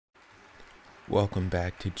Welcome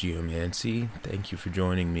back to Geomancy. Thank you for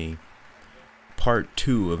joining me. Part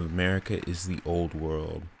 2 of America is the Old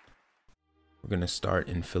World. We're going to start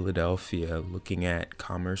in Philadelphia, looking at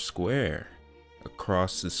Commerce Square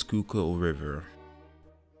across the Schuylkill River.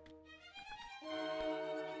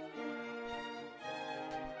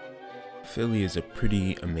 Philly is a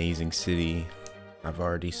pretty amazing city. I've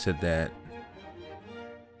already said that.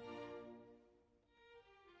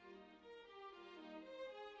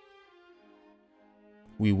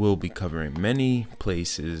 We will be covering many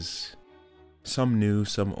places, some new,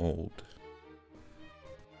 some old.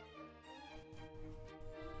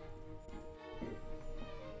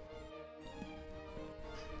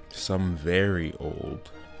 Some very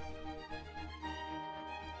old.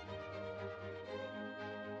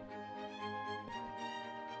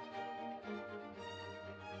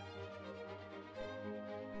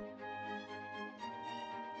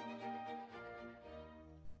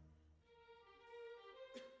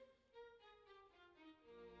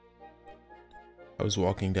 I was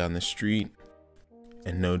walking down the street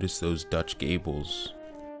and noticed those Dutch gables.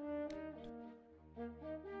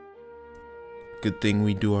 Good thing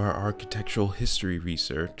we do our architectural history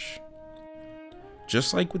research.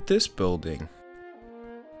 Just like with this building.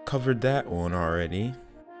 Covered that one already.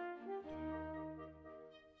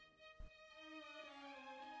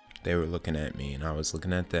 They were looking at me and I was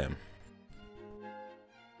looking at them.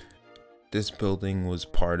 This building was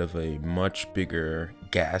part of a much bigger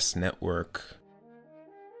gas network.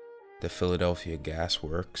 The Philadelphia Gas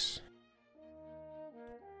Works,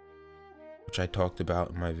 which I talked about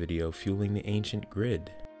in my video, Fueling the Ancient Grid.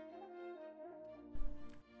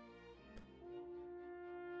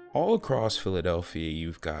 All across Philadelphia,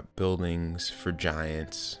 you've got buildings for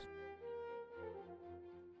giants.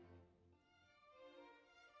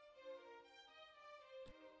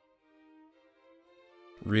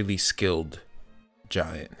 Really skilled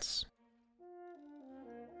giants.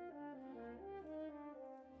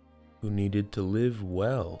 Who needed to live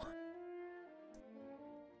well.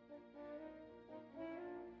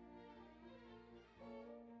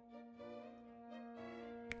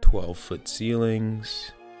 "12-foot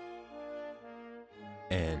ceilings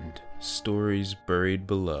and stories buried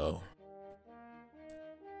below."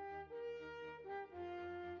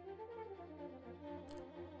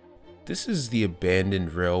 This is the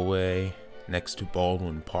abandoned railway next to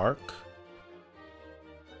Baldwin Park,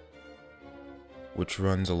 which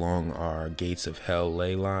runs along our Gates of Hell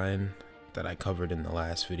ley line that I covered in the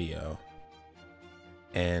last video.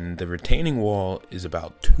 And the retaining wall is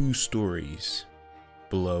about 2 stories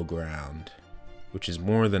below ground, which is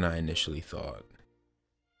more than I initially thought.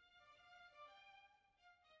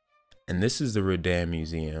 And this is the Rodin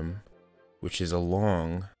Museum, which is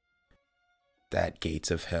along that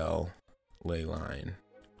Gates of Hell ley line.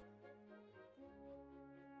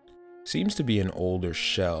 Seems to be an older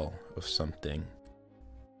shell of something.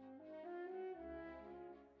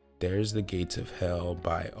 There's the Gates of Hell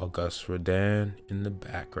by Auguste Rodin in the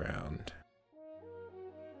background.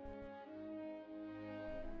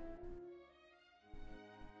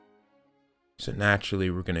 So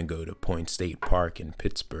naturally, we're going to go to Point State Park in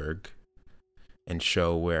Pittsburgh and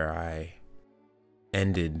show where I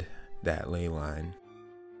ended that ley line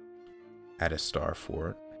at a star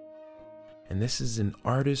fort. And this is an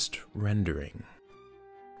artist rendering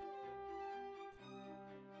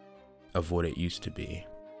of what it used to be.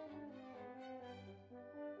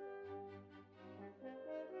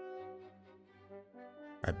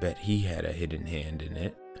 I bet he had a hidden hand in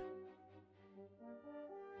it.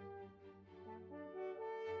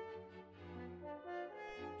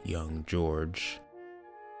 Young George.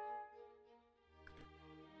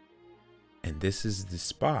 And this is the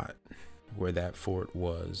spot where that fort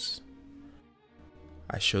was.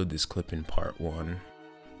 I showed this clip in part 1.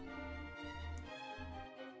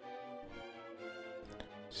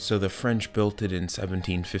 So the French built it in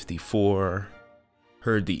 1754,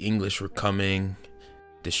 heard the English were coming,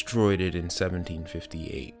 destroyed it in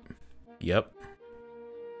 1758. Yep.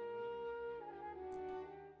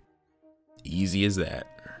 Easy as that.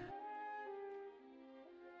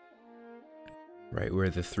 Right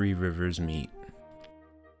where the 3 rivers meet.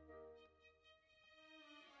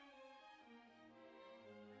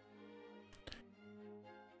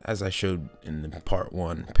 As I showed in the part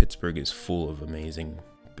 1, Pittsburgh is full of amazing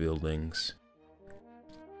buildings.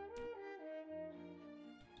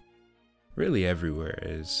 Really everywhere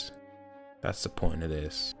is. That's the point of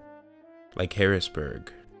this. Like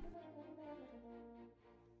Harrisburg.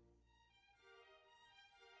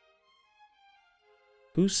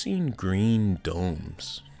 Who's seen green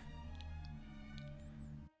domes?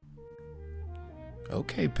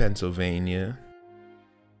 Okay, Pennsylvania.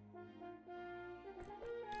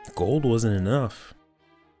 Gold wasn't enough.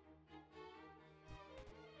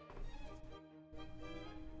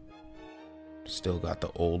 Still got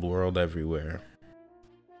the old world everywhere.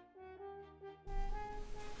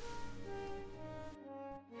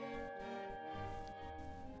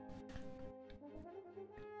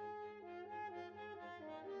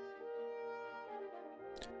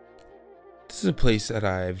 This is a place that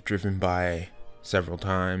I've driven by several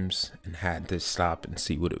times and had to stop and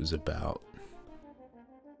see what it was about.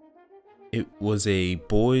 It was a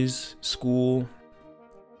boys' school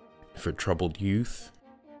for troubled youth,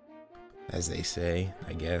 as they say,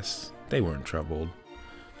 I guess. They weren't troubled.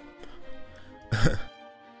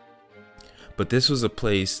 But this was a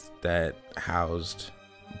place that housed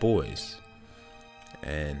boys.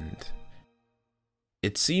 And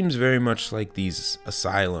it seems very much like these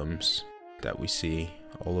asylums that we see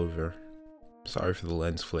all over. Sorry for the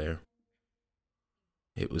lens flare.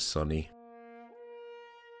 It was sunny.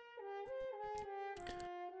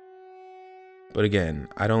 But again,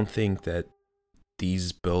 I don't think that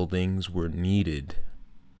these buildings were needed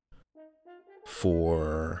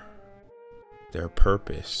for their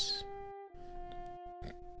purpose.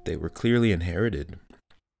 They were clearly inherited.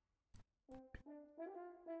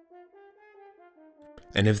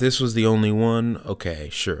 And if this was the only one, okay,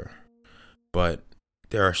 sure. But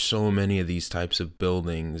there are so many of these types of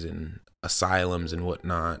buildings and asylums and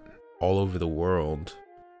whatnot all over the world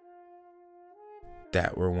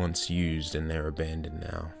that were once used and they're abandoned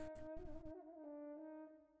now.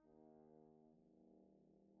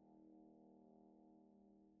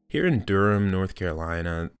 Here in Durham, North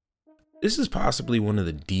Carolina, this is possibly one of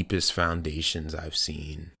the deepest foundations I've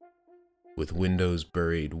seen, with windows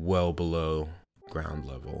buried well below ground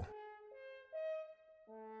level.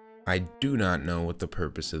 I do not know what the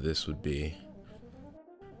purpose of this would be.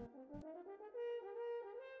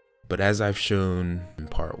 But as I've shown in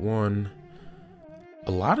part 1,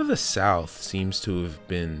 a lot of the South seems to have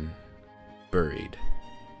been buried.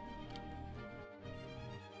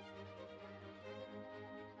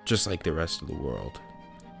 Just like the rest of the world.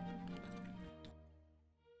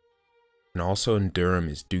 And also in Durham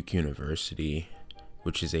is Duke University,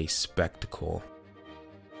 which is a spectacle.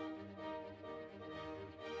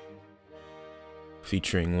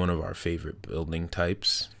 Featuring one of our favorite building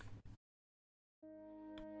types.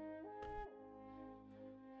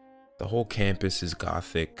 The whole campus is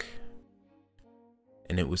Gothic,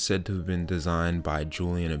 and it was said to have been designed by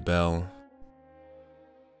Julian Abel,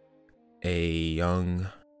 a young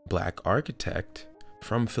black architect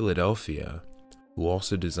from Philadelphia, who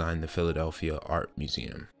also designed the Philadelphia Art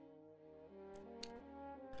Museum.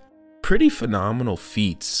 Pretty phenomenal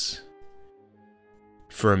feats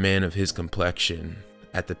for a man of his complexion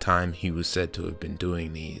at the time he was said to have been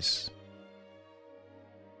doing these.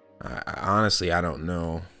 Honestly, I don't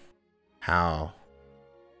know how,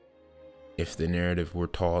 if the narrative we're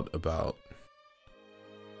taught about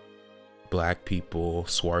black people,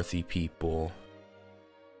 swarthy people,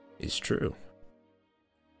 is true.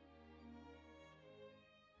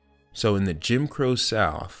 So in the Jim Crow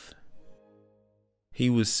South, he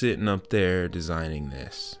was sitting up there designing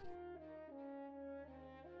this.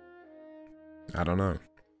 I don't know.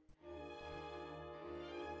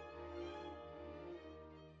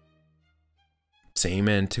 Same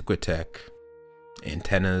Antiquitech,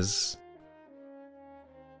 antennas.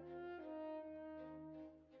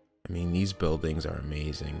 I mean, these buildings are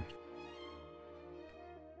amazing.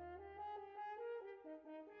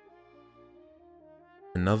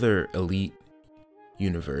 Another elite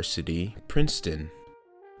university, Princeton.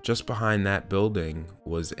 Just behind that building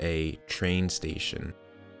was a train station.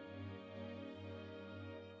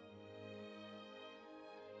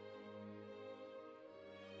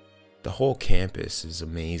 The whole campus is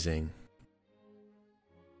amazing.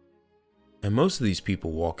 And most of these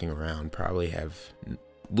people walking around probably have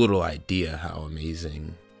little idea how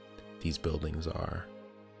amazing these buildings are.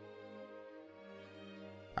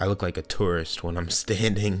 I look like a tourist when I'm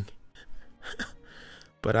standing,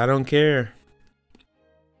 but I don't care.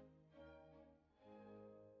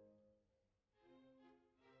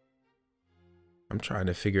 I'm trying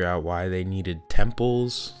to figure out why they needed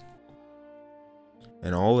temples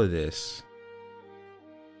and all of this.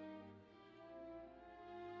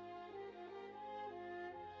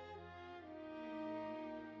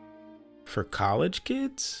 For college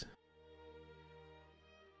kids?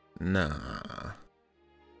 Nah.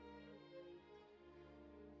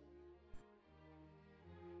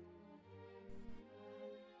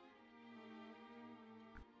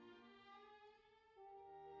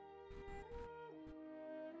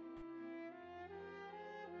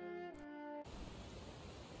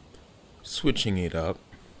 Switching it up,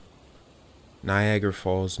 Niagara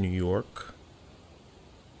Falls, New York.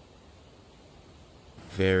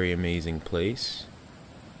 Very amazing place.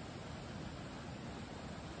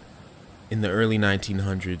 In the early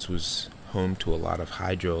 1900s was home to a lot of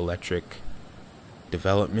hydroelectric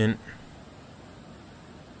development.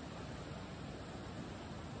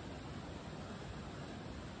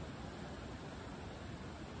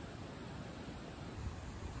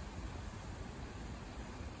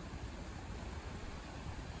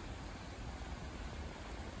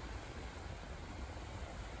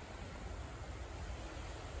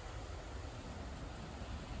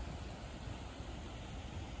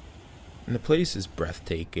 And the place is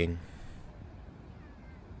breathtaking.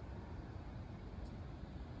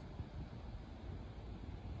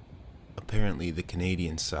 Apparently the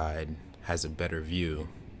Canadian side has a better view.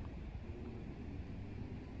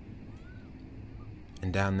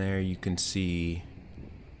 And down there you can see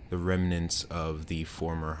the remnants of the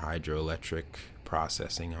former hydroelectric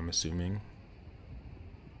processing, I'm assuming.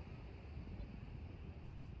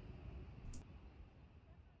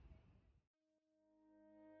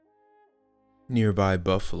 Nearby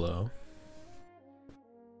Buffalo.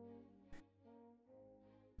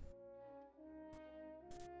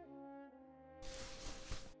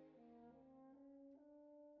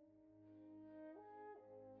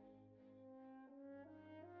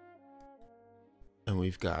 And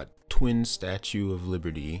we've got twin Statue of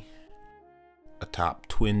Liberty atop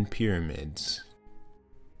twin pyramids.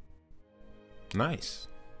 Nice.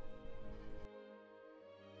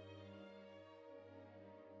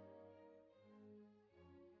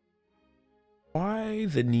 Why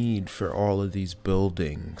the need for all of these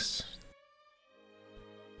buildings?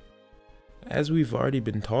 As we've already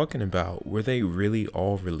been talking about, were they really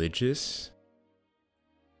all religious?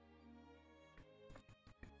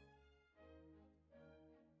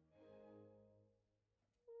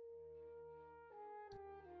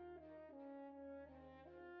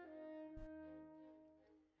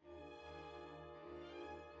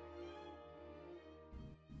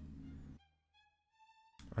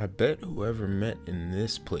 I bet whoever met in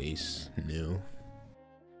this place knew.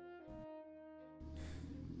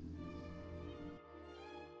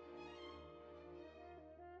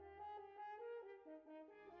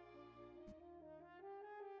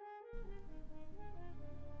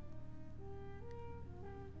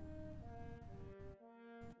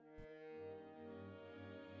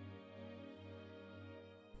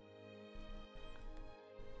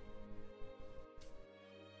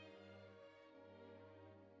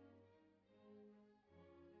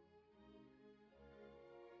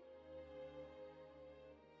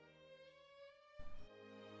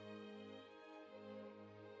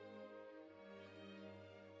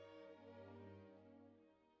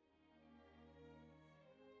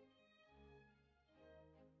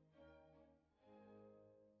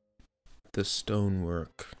 The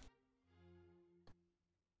stonework.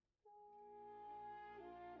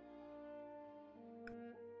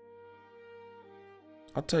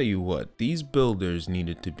 I'll tell you what, these builders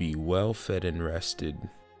needed to be well fed and rested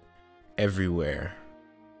everywhere.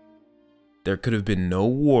 There could have been no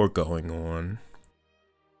war going on.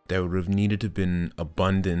 There would have needed to have been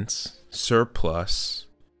abundance, surplus.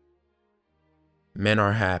 Men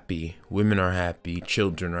are happy, women are happy,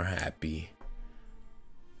 children are happy.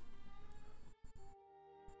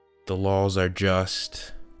 The laws are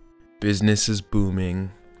just, business is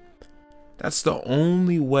booming. That's the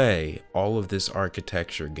only way all of this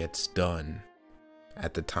architecture gets done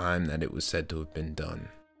at the time that it was said to have been done.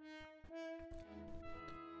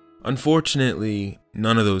 Unfortunately,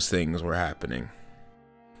 none of those things were happening.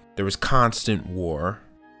 There was constant war.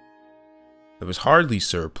 There was hardly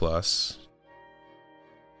surplus.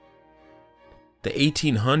 The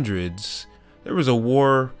 1800s, there was a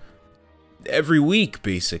war every week,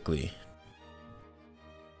 basically.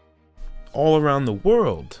 All around the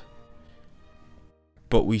world.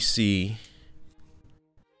 But we see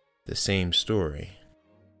the same story.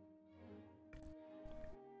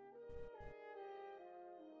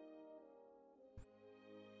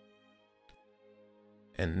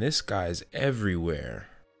 And this guy's everywhere.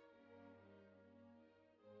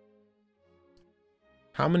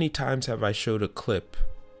 How many times have I showed a clip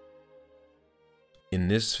in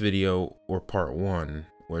this video or part 1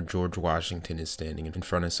 where George Washington is standing in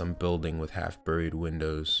front of some building with half-buried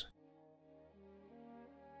windows?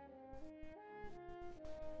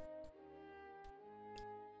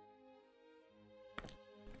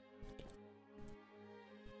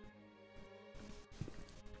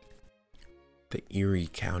 The Erie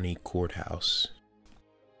County Courthouse.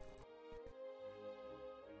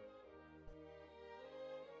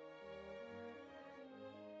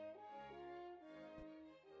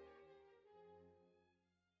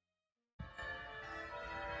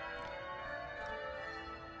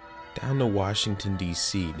 down to Washington,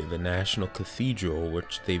 D.C. to the National Cathedral,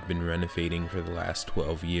 which they've been renovating for the last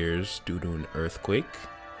 12 years due to an earthquake.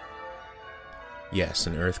 Yes,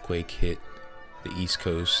 an earthquake hit the East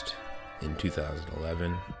Coast in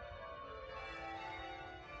 2011.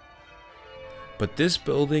 But this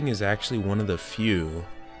building is actually one of the few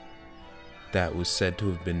that was said to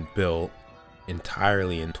have been built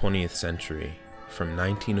entirely in 20th century, from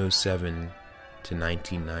 1907 to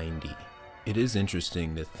 1990. It is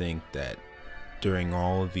interesting to think that during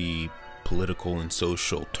all of the political and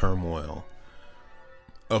social turmoil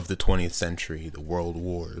of the 20th century, the world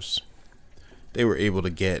wars, they were able to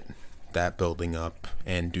get that building up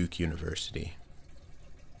and Duke University.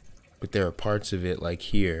 But there are parts of it, like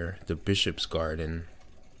here, the Bishop's Garden,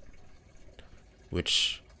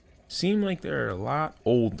 which seem like they're a lot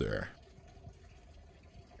older.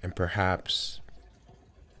 And perhaps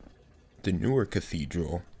the newer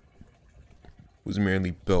cathedral was merely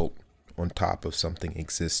built on top of something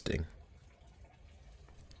existing.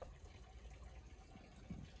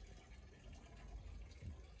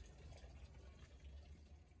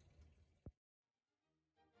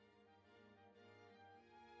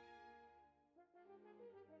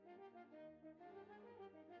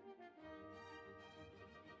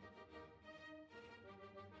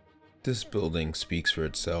 This building speaks for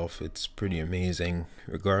itself. It's pretty amazing,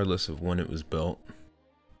 regardless of when it was built.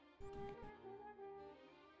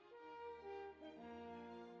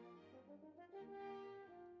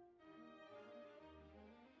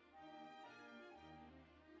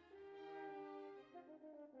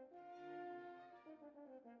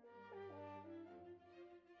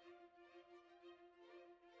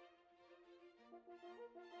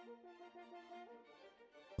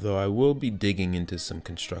 Though I will be digging into some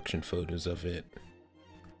construction photos of it,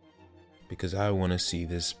 because I want to see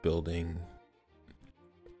this building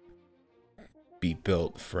be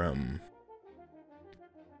built from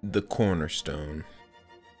the cornerstone.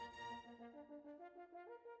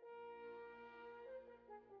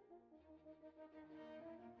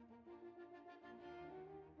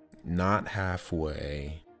 Not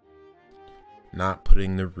halfway, not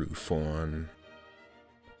putting the roof on.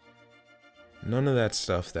 None of that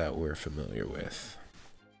stuff that we're familiar with.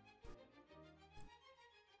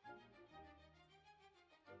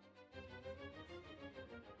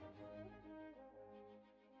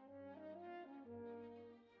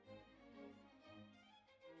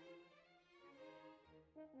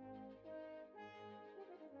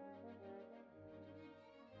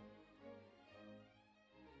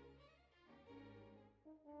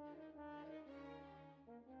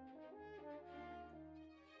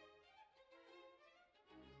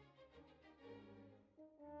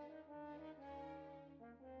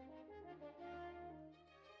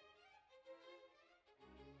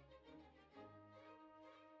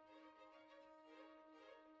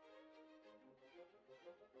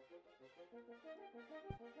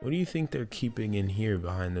 What do you think they're keeping in here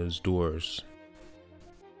behind those doors?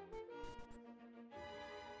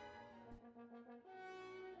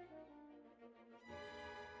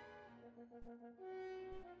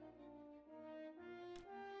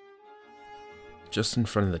 Just in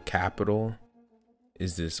front of the Capitol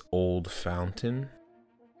is this old fountain.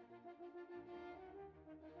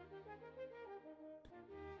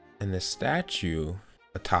 And the statue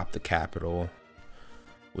atop the Capitol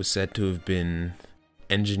was said to have been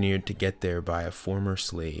engineered to get there by a former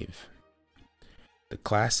slave. The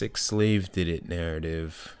classic slave did it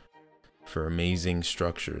narrative for amazing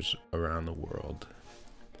structures around the world.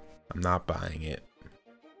 I'm not buying it.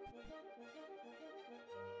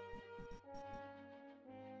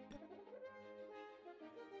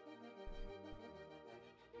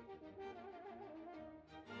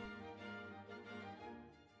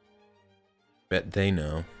 Bet they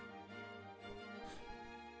know.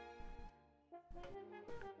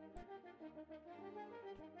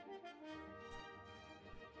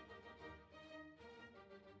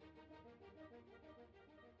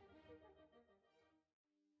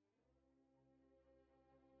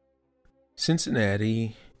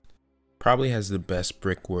 Cincinnati probably has the best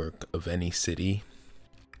brickwork of any city,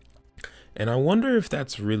 and I wonder if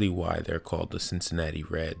that's really why they're called the Cincinnati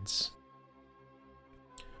Reds,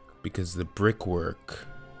 because the brickwork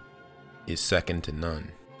is second to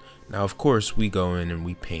none. Now, of course, we go in and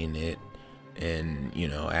we paint it and, you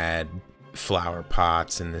know, add flower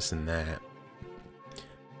pots and this and that,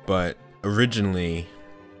 but originally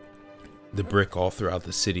the brick all throughout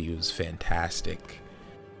the city was fantastic.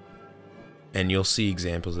 And you'll see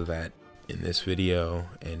examples of that in this video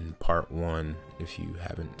and part 1 if you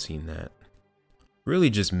haven't seen that. Really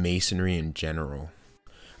just masonry in general.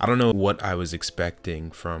 I don't know what I was expecting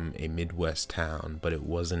from a Midwest town, but it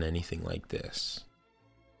wasn't anything like this.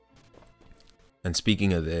 And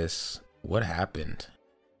speaking of this, what happened?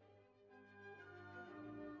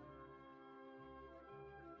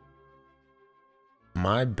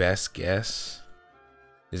 My best guess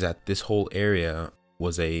is that this whole area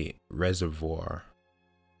was a reservoir.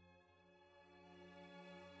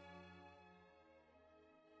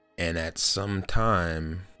 And at some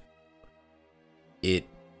time, it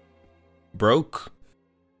broke.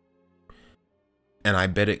 And I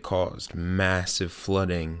bet it caused massive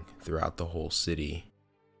flooding throughout the whole city.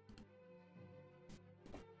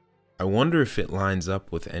 I wonder if it lines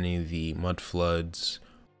up with any of the mud floods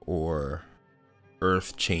or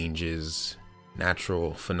earth changes,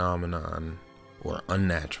 natural phenomenon or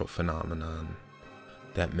unnatural phenomenon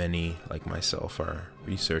that many like myself are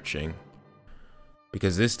researching,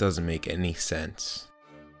 because this doesn't make any sense.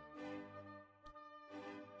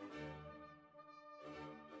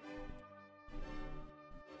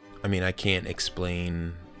 I mean, I can't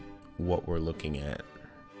explain what we're looking at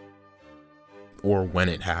or when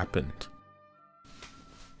it happened.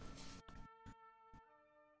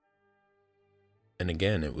 And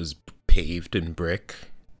again, it was paved in brick.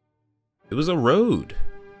 It was a road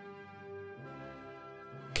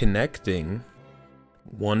connecting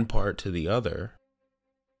one part to the other,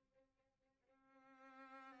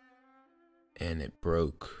 and it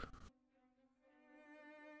broke.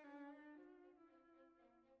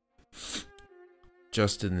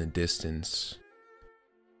 Just in the distance,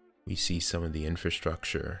 we see some of the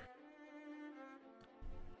infrastructure.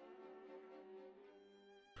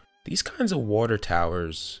 These kinds of water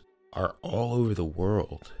towers are all over the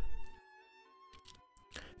world.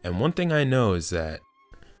 And one thing I know is that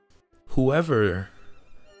whoever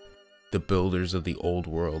the builders of the old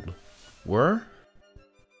world were,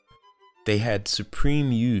 they had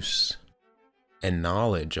supreme use and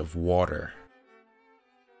knowledge of water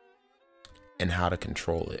and how to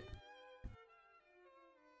control it.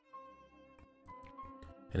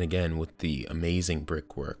 And again, with the amazing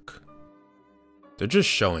brickwork, they're just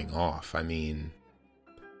showing off. I mean,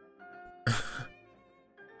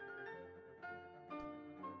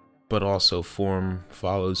 but also form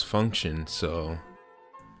follows function, so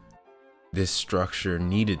this structure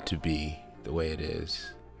needed to be the way it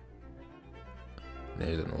is.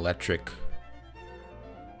 There's an electric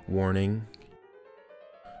warning.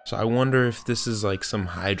 So I wonder if this is like some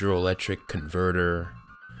hydroelectric converter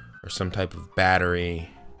or some type of battery.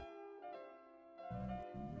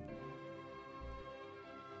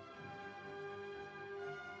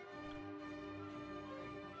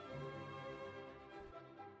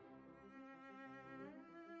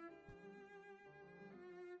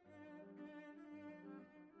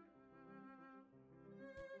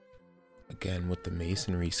 Again, with the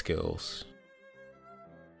masonry skills.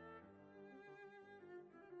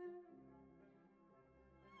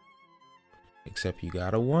 Except you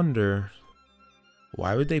gotta wonder,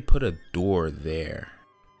 why would they put a door there?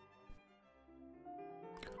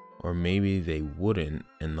 Or maybe they wouldn't,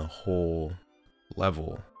 and the whole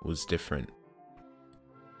level was different.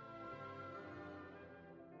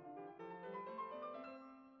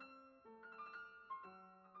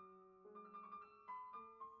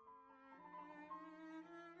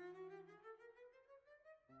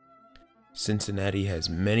 Cincinnati has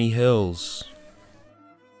many hills.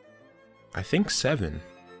 I think 7.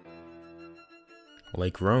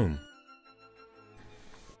 Like Rome.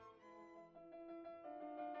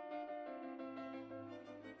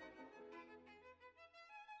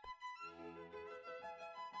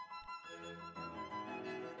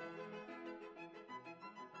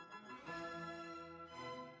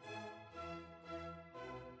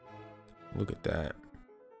 Look at that.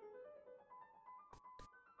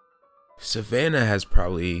 Savannah has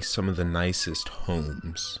probably some of the nicest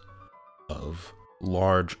homes of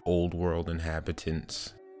large old world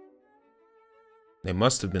inhabitants. They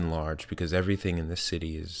must have been large because everything in the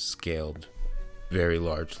city is scaled very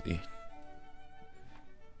largely.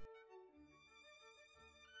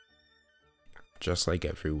 Just like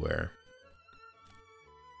everywhere.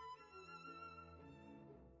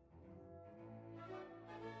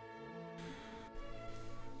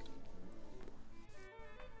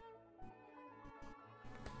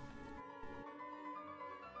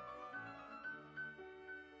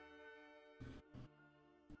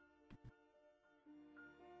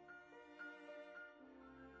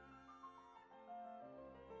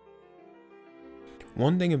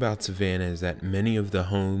 One thing about Savannah is that many of the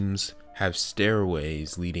homes have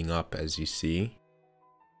stairways leading up, as you see,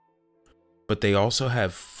 but they also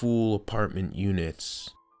have full apartment units,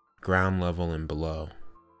 ground level and below.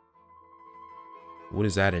 What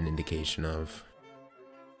is that an indication of?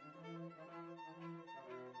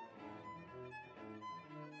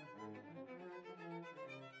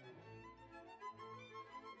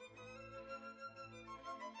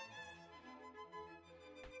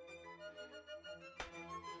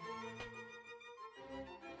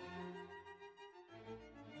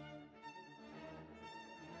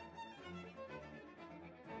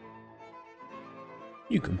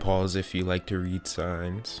 You can pause if you like to read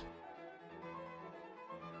signs.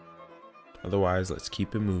 Otherwise, let's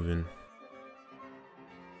keep it moving.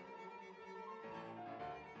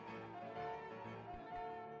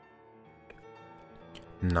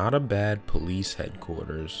 Not a bad police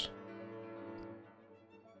headquarters.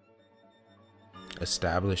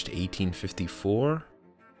 Established 1854?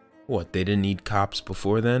 What, they didn't need cops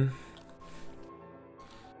before then?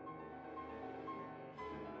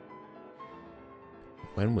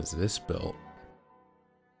 When was this built?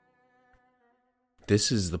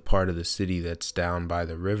 This is the part of the city that's down by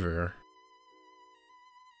the river.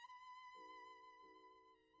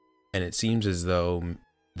 And it seems as though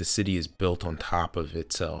the city is built on top of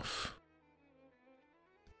itself.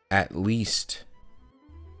 At least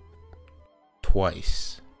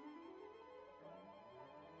twice.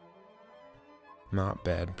 Not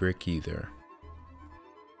bad brick either.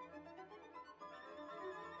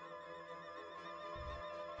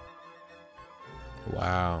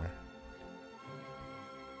 Wow.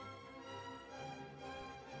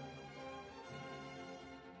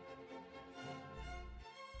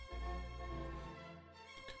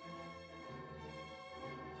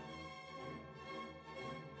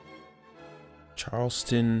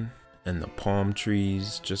 Charleston and the palm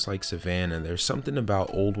trees, just like Savannah, there's something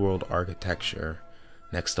about old world architecture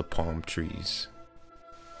next to palm trees.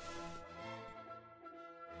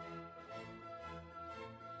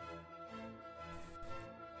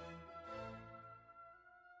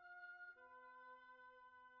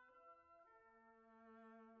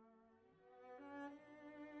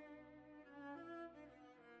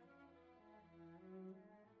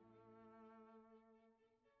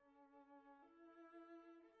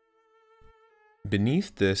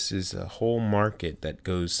 Beneath this is a whole market that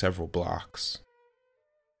goes several blocks.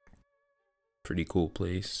 Pretty cool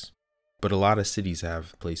place. But a lot of cities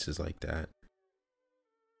have places like that.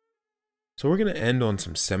 So we're going to end on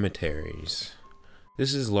some cemeteries.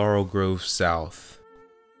 This is Laurel Grove South,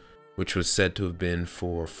 which was said to have been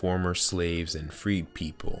for former slaves and freed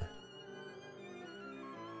people.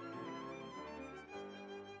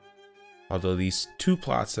 Although these two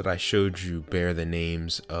plots that I showed you bear the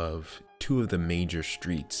names of two of the major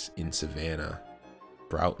streets in Savannah,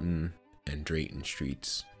 Broughton and Drayton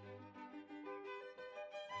Streets.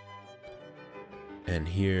 And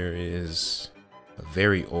here is a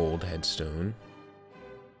very old headstone.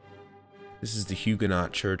 This is the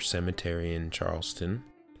Huguenot Church Cemetery in Charleston,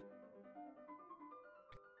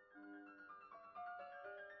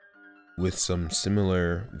 with some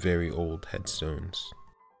similar very old headstones.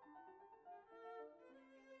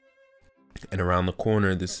 And around the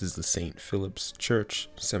corner, this is the St. Philip's Church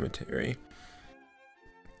Cemetery,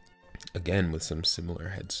 again with some similar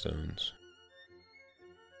headstones.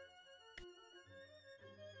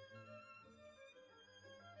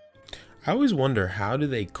 I always wonder, how do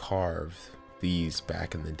they carve these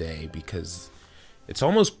back in the day, because it's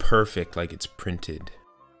almost perfect, like it's printed.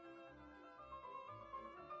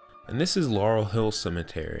 And this is Laurel Hill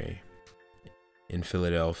Cemetery in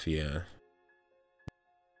Philadelphia.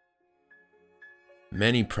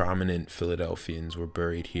 Many prominent Philadelphians were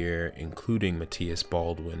buried here, including Matthias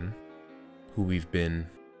Baldwin, who we've been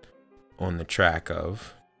on the track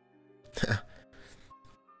of.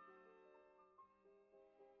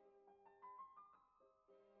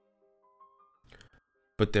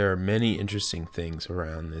 But there are many interesting things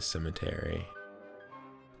around this cemetery.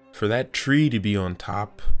 For that tree to be on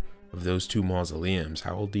top of those two mausoleums,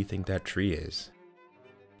 how old do you think that tree is?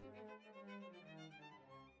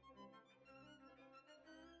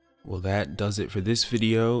 Well, that does it for this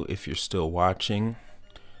video. If you're still watching,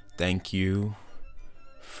 thank you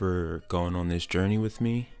for going on this journey with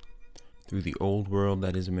me through the old world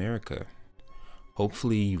that is America.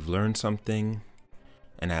 Hopefully you've learned something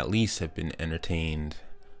and at least have been entertained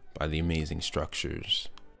by the amazing structures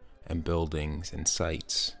and buildings and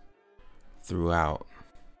sites throughout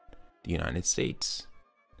the United States.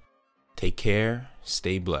 Take care,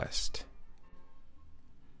 stay blessed.